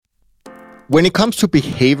When it comes to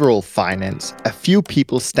behavioral finance, a few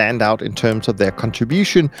people stand out in terms of their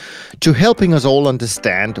contribution to helping us all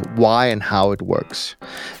understand why and how it works.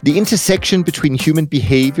 The intersection between human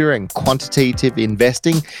behavior and quantitative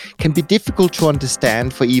investing can be difficult to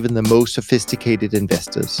understand for even the most sophisticated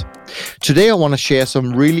investors. Today, I want to share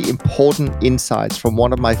some really important insights from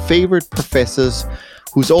one of my favorite professors,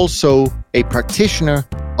 who's also a practitioner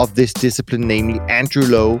of this discipline, namely Andrew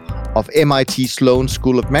Lo of MIT Sloan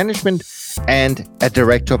School of Management and a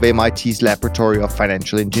director of MIT's Laboratory of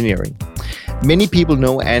Financial Engineering. Many people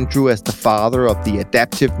know Andrew as the father of the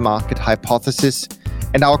adaptive market hypothesis,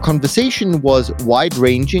 and our conversation was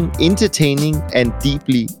wide-ranging, entertaining, and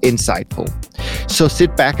deeply insightful. So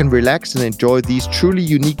sit back and relax and enjoy these truly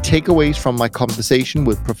unique takeaways from my conversation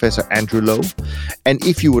with Professor Andrew Lo. And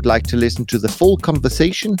if you would like to listen to the full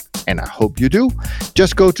conversation, and I hope you do,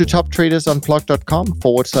 just go to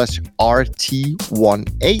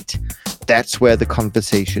toptradersunplugged.com/RT18. That's where the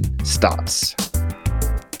conversation starts.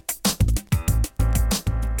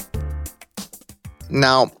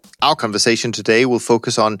 Now, our conversation today will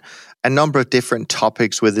focus on a number of different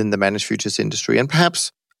topics within the managed futures industry, and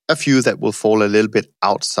perhaps a few that will fall a little bit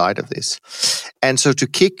outside of this. And so to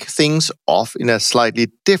kick things off in a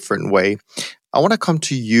slightly different way, I want to come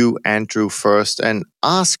to you, Andrew, first and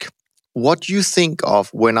ask what you think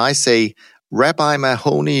of when I say Rabbi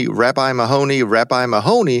Mahoney, Rabbi Mahoney, Rabbi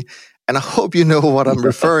Mahoney. And I hope you know what I'm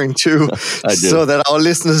referring to so that our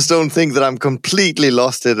listeners don't think that I'm completely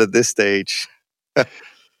lost it at this stage.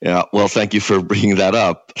 Yeah, well, thank you for bringing that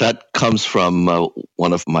up. That comes from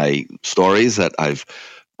one of my stories that I've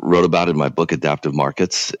wrote about in my book, Adaptive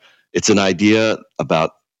Markets. It's an idea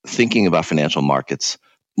about thinking about financial markets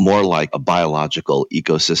more like a biological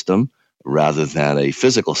ecosystem rather than a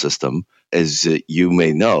physical system. As you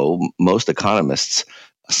may know, most economists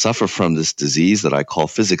suffer from this disease that I call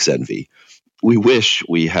physics envy. We wish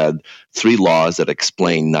we had 3 laws that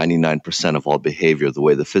explain 99% of all behavior the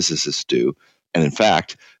way the physicists do. And in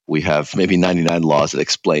fact, we have maybe 99 laws that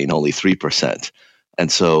explain only 3%. And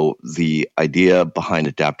so the idea behind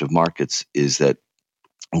adaptive markets is that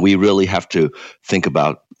we really have to think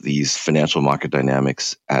about these financial market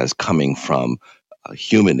dynamics as coming from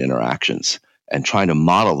human interactions. And trying to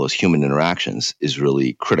model those human interactions is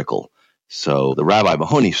really critical. So the Rabbi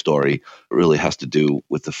Mahoney story really has to do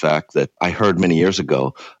with the fact that I heard many years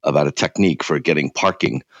ago about a technique for getting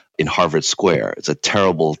parking in Harvard Square. It's a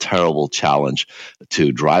terrible, terrible challenge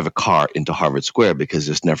to drive a car into Harvard Square because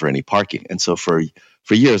there's never any parking. And so for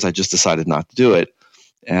years, I just decided not to do it.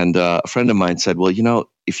 And a friend of mine said, well,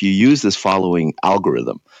 if you use this following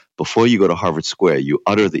algorithm, before you go to Harvard Square, you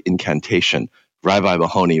utter the incantation, Rabbi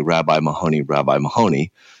Mahoney, Rabbi Mahoney, Rabbi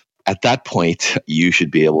Mahoney. At that point, you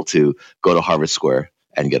should be able to go to Harvard Square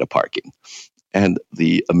and get a parking. And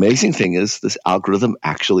the amazing thing is this algorithm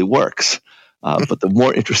actually works. But the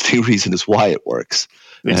more interesting reason is why it works.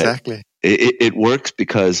 Exactly. It works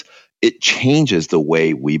because it changes the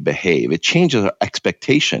way we behave. It changes our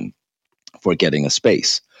expectation for getting a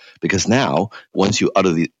space. Because now, once you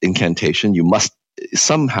utter the incantation, you must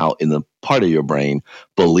somehow in the part of your brain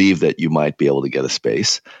believe that you might be able to get a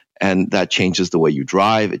space. And that changes the way you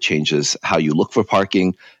drive. It changes how you look for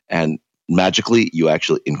parking. And magically, you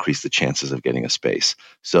actually increase the chances of getting a space.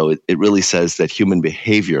 So it really says that human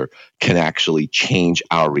behavior can actually change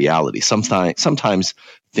our reality. Sometimes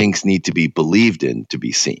things need to be believed in to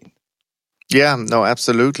be seen. Yeah, no,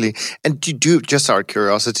 absolutely. And do just out of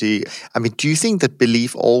curiosity, do you think that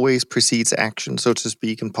belief always precedes action, so to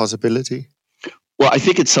speak, and possibility? Well, I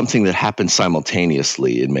think it's something that happens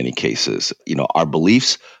simultaneously in many cases. Our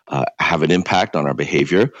beliefs have an impact on our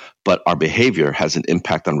behavior, but our behavior has an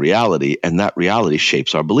impact on reality, and that reality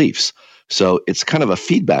shapes our beliefs. So it's kind of a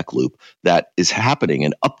feedback loop that is happening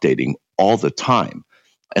and updating all the time.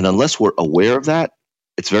 And unless we're aware of that,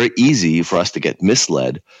 it's very easy for us to get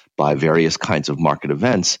misled by various kinds of market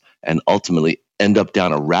events and ultimately end up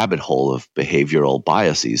down a rabbit hole of behavioral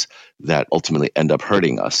biases that ultimately end up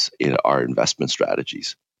hurting us in our investment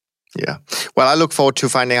strategies. Yeah. Well, I look forward to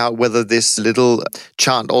finding out whether this little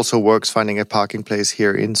chant also works, finding a parking place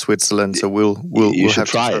here in Switzerland. So we'll have to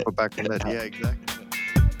circle back on that. Yeah, exactly.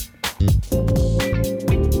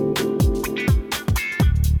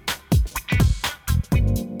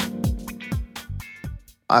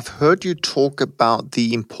 I've heard you talk about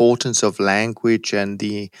the importance of language and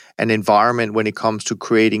an environment when it comes to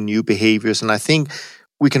creating new behaviors. And I think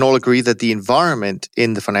we can all agree that the environment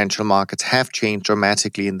in the financial markets have changed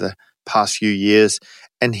dramatically in the past few years.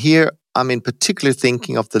 And here I'm in particular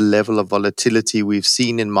thinking of the level of volatility we've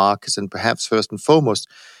seen in markets, and perhaps first and foremost,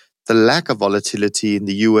 the lack of volatility in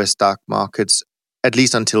the US stock markets at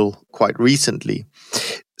least until quite recently.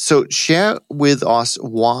 So share with us,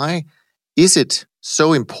 why is it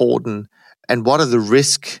so important, and what are the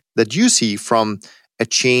risks that you see from a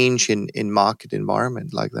change in market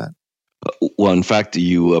environment like that? Well, in fact,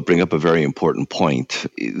 you bring up a very important point.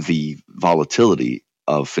 The volatility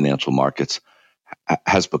of financial markets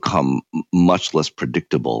has become much less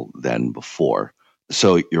predictable than before.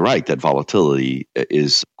 So you're right that volatility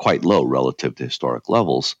is quite low relative to historic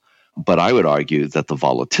levels. But I would argue that the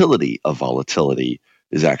volatility of volatility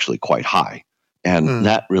is actually quite high. And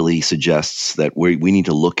that really suggests that we need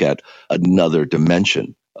to look at another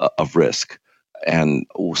dimension of risk, and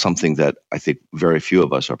something that I think very few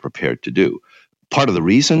of us are prepared to do. Part of the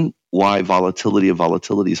reason why volatility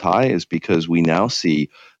is high is because we now see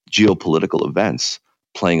geopolitical events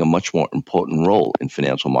playing a much more important role in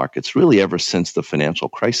financial markets, really ever since the financial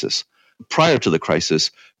crisis. Prior to the crisis,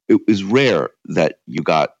 it was rare that you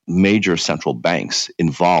got major central banks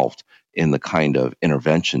involved in the kind of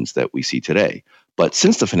interventions that we see today. But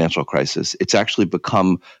since the financial crisis, it's actually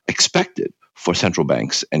become expected for central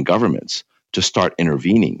banks and governments to start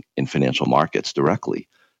intervening in financial markets directly.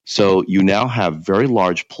 So you now have very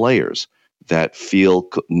large players that feel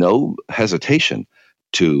no hesitation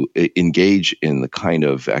to engage in the kind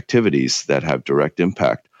of activities that have direct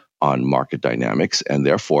impact on market dynamics, and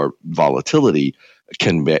therefore volatility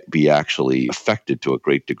can be actually affected to a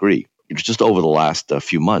great degree. It's just over the last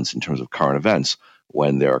few months, in terms of current events,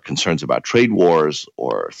 when there are concerns about trade wars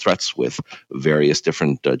or threats with various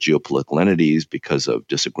different geopolitical entities because of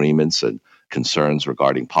disagreements and concerns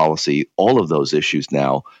regarding policy, all of those issues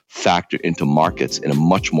now factor into markets in a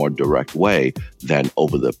much more direct way than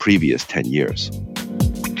over the previous 10 years.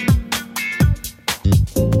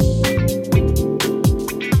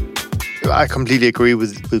 I completely agree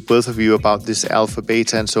with both of you about this alpha,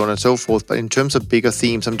 beta, and so on and so forth. But in terms of bigger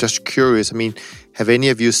themes, I'm just curious. I mean, have any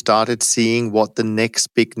of you started seeing what the next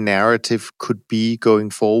big narrative could be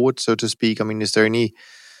going forward, so to speak? I mean, is there any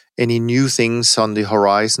new things on the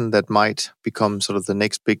horizon that might become sort of the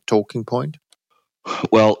next big talking point?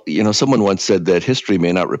 Well, someone once said that history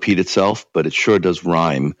may not repeat itself, but it sure does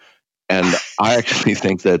rhyme. And I actually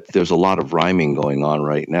think that there's a lot of rhyming going on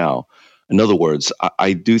right now. In other words,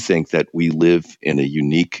 I do think that we live in a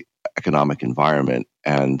unique economic environment.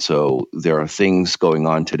 And so there are things going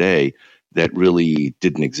on today that really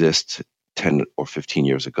didn't exist 10 or 15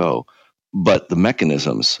 years ago. But the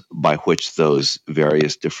mechanisms by which those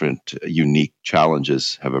various different unique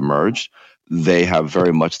challenges have emerged, they have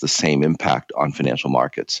very much the same impact on financial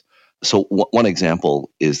markets. So one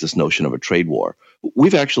example is this notion of a trade war.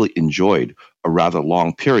 We've actually enjoyed a rather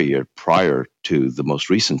long period prior to the most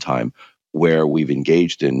recent time where we've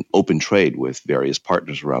engaged in open trade with various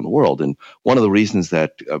partners around the world. And one of the reasons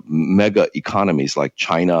that mega economies like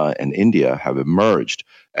China and India have emerged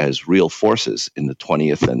as real forces in the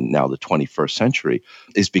 20th and now the 21st century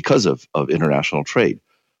is because of international trade.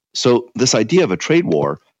 So this idea of a trade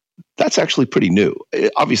war, that's actually pretty new.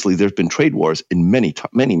 Obviously, there's been trade wars in many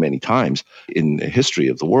times in the history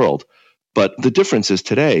of the world. But the difference is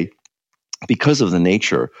today, because of the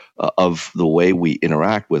nature of the way we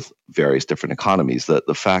interact with various different economies, the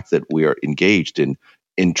fact that we are engaged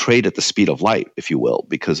in trade at the speed of light, if you will,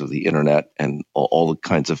 because of the internet and all the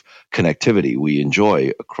kinds of connectivity we enjoy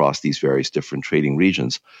across these various different trading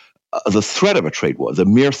regions, the threat of a trade war, the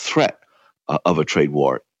mere threat of a trade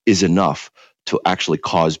war is enough to actually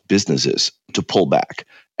cause businesses to pull back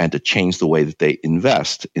and to change the way that they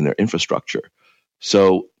invest in their infrastructure.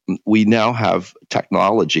 So we now have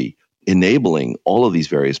technology enabling all of these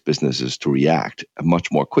various businesses to react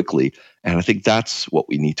much more quickly. And I think that's what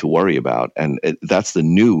we need to worry about. And that's the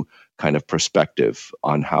new kind of perspective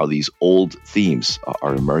on how these old themes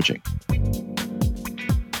are emerging.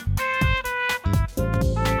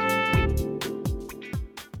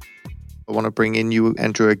 I want to bring in you,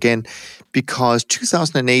 Andrew, again, because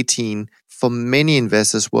 2018 for many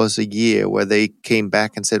investors was a year where they came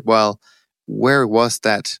back and said, well, where was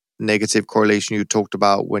that negative correlation you talked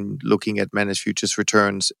about when looking at managed futures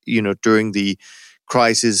returns, during the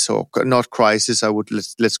crisis, or not crisis,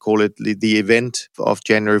 let's call it the event of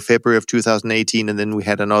January, February of 2018. And then we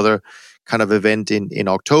had another kind of event in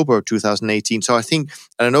October of 2018. So and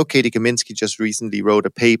I know Katie Kaminsky just recently wrote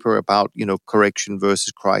a paper about, correction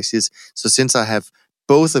versus crisis. So since I have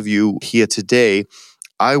both of you here today,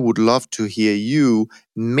 I would love to hear you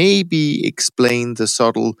maybe explain the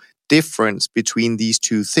subtle difference between these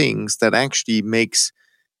two things that actually makes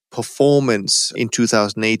performance in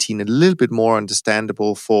 2018 a little bit more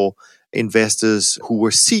understandable for investors who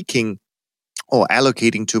were seeking or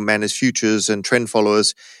allocating to managed futures and trend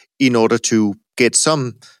followers in order to get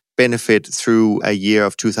some benefit through a year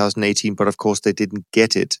of 2018, but of course they didn't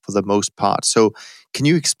get it for the most part. So can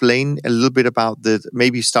you explain a little bit about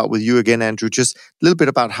maybe start with you again, Andrew, just a little bit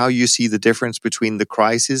about how you see the difference between the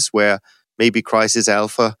crisis where maybe crisis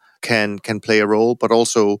alpha can play a role, but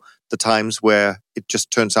also the times where it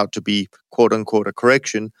just turns out to be quote unquote a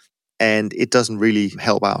correction and it doesn't really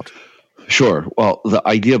help out? Sure. Well, the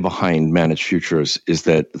idea behind managed futures is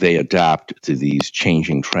that they adapt to these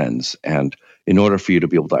changing trends. And in order for you to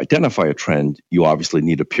be able to identify a trend, you obviously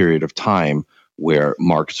need a period of time where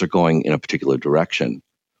markets are going in a particular direction.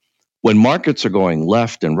 When markets are going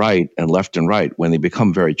left and right, when they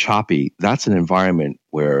become very choppy, that's an environment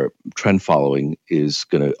where trend following is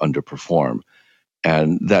going to underperform.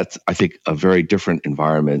 And that's, I think, a very different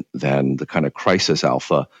environment than the kind of crisis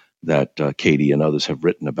alpha that Katie and others have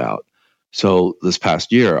written about. So this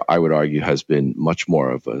past year, I would argue, has been much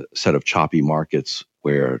more of a set of choppy markets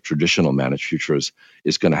where traditional managed futures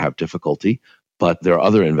is going to have difficulty. But there are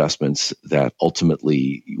other investments that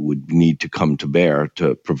ultimately would need to come to bear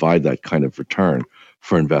to provide that kind of return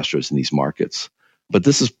for investors in these markets. But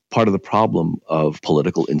this is part of the problem of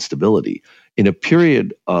political instability. In a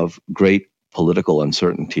period of great political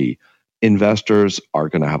uncertainty, investors are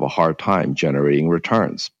going to have a hard time generating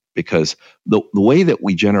returns. Because the way that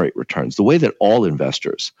we generate returns, the way that all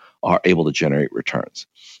investors are able to generate returns,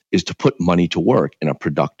 is to put money to work in a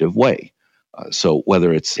productive way. So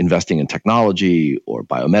whether it's investing in technology or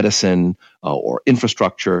biomedicine or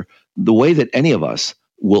infrastructure, the way that any of us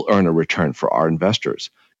will earn a return for our investors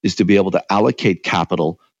is to be able to allocate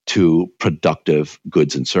capital to productive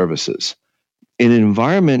goods and services. In an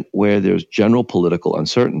environment where there's general political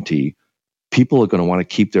uncertainty, people are going to want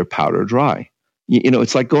to keep their powder dry.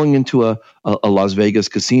 It's like going into a Las Vegas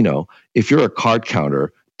casino. If you're a card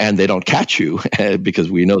counter and they don't catch you,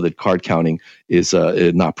 because we know that card counting is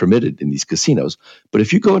not permitted in these casinos. But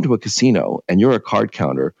if you go into a casino and you're a card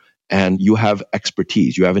counter and you have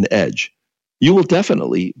expertise, you have an edge, you will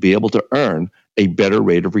definitely be able to earn a better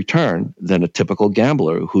rate of return than a typical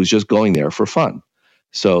gambler who's just going there for fun.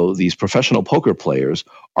 So these professional poker players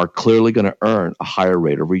are clearly going to earn a higher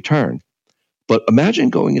rate of return. But imagine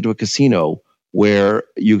going into a casino where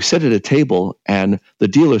you sit at a table and the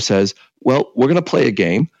dealer says, well, we're going to play a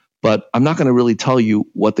game, but I'm not going to really tell you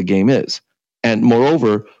what the game is. And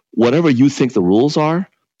moreover, whatever you think the rules are,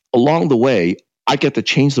 along the way, I get to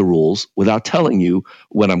change the rules without telling you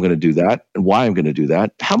when I'm going to do that and why I'm going to do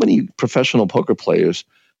that. How many professional poker players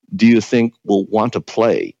do you think will want to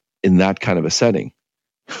play in that kind of a setting?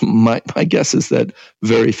 My guess is that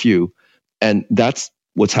very few. And that's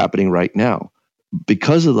what's happening right now.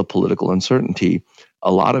 Because of the political uncertainty,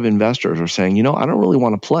 a lot of investors are saying, I don't really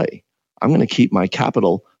want to play. I'm going to keep my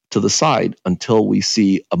capital to the side until we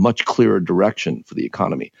see a much clearer direction for the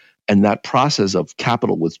economy. And that process of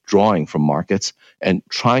capital withdrawing from markets and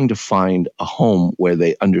trying to find a home where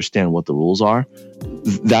they understand what the rules are,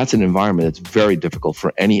 that's an environment that's very difficult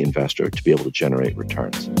for any investor to be able to generate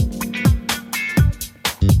returns.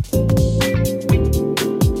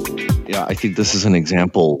 Yeah, I think this is an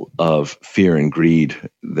example of fear and greed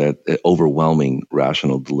that overwhelming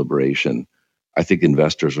rational deliberation. I think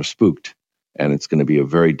investors are spooked, and it's going to be a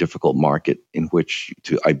very difficult market in which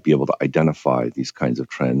to be able to identify these kinds of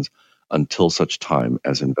trends until such time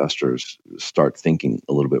as investors start thinking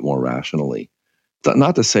a little bit more rationally.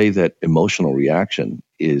 Not to say that emotional reaction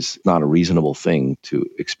is not a reasonable thing to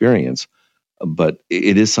experience, but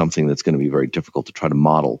it is something that's going to be very difficult to try to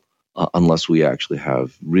model unless we actually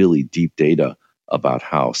have really deep data about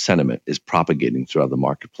how sentiment is propagating throughout the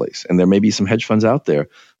marketplace. And there may be some hedge funds out there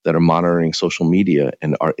that are monitoring social media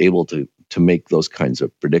and are able to make those kinds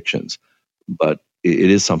of predictions. But it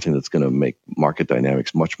is something that's going to make market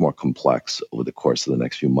dynamics much more complex over the course of the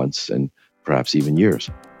next few months and perhaps even years.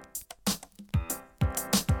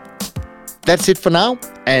 That's it for now.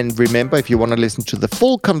 And remember, if you want to listen to the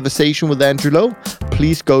full conversation with Andrew Lo,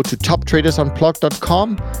 please go to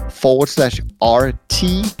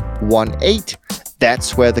toptradersunplugged.com/RT18.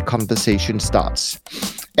 That's where the conversation starts.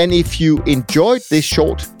 And if you enjoyed this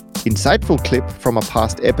short, insightful clip from a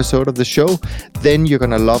past episode of the show, then you're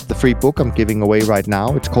going to love the free book I'm giving away right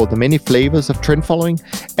now. It's called The Many Flavors of Trend Following,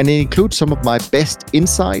 and it includes some of my best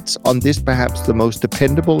insights on this perhaps the most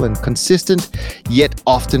dependable and consistent, yet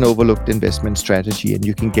often overlooked investment strategy. And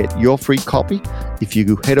you can get your free copy if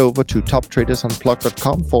you head over to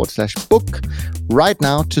toptradersunplugged.com/book right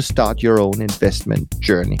now to start your own investment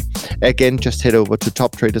journey. Again, just head over to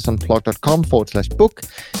toptradersunplugged.com/book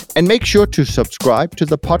and make sure to subscribe to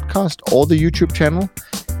the podcast or the YouTube channel,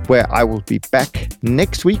 where I will be back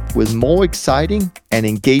next week with more exciting and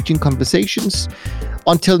engaging conversations.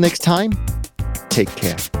 Until next time, take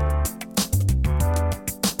care.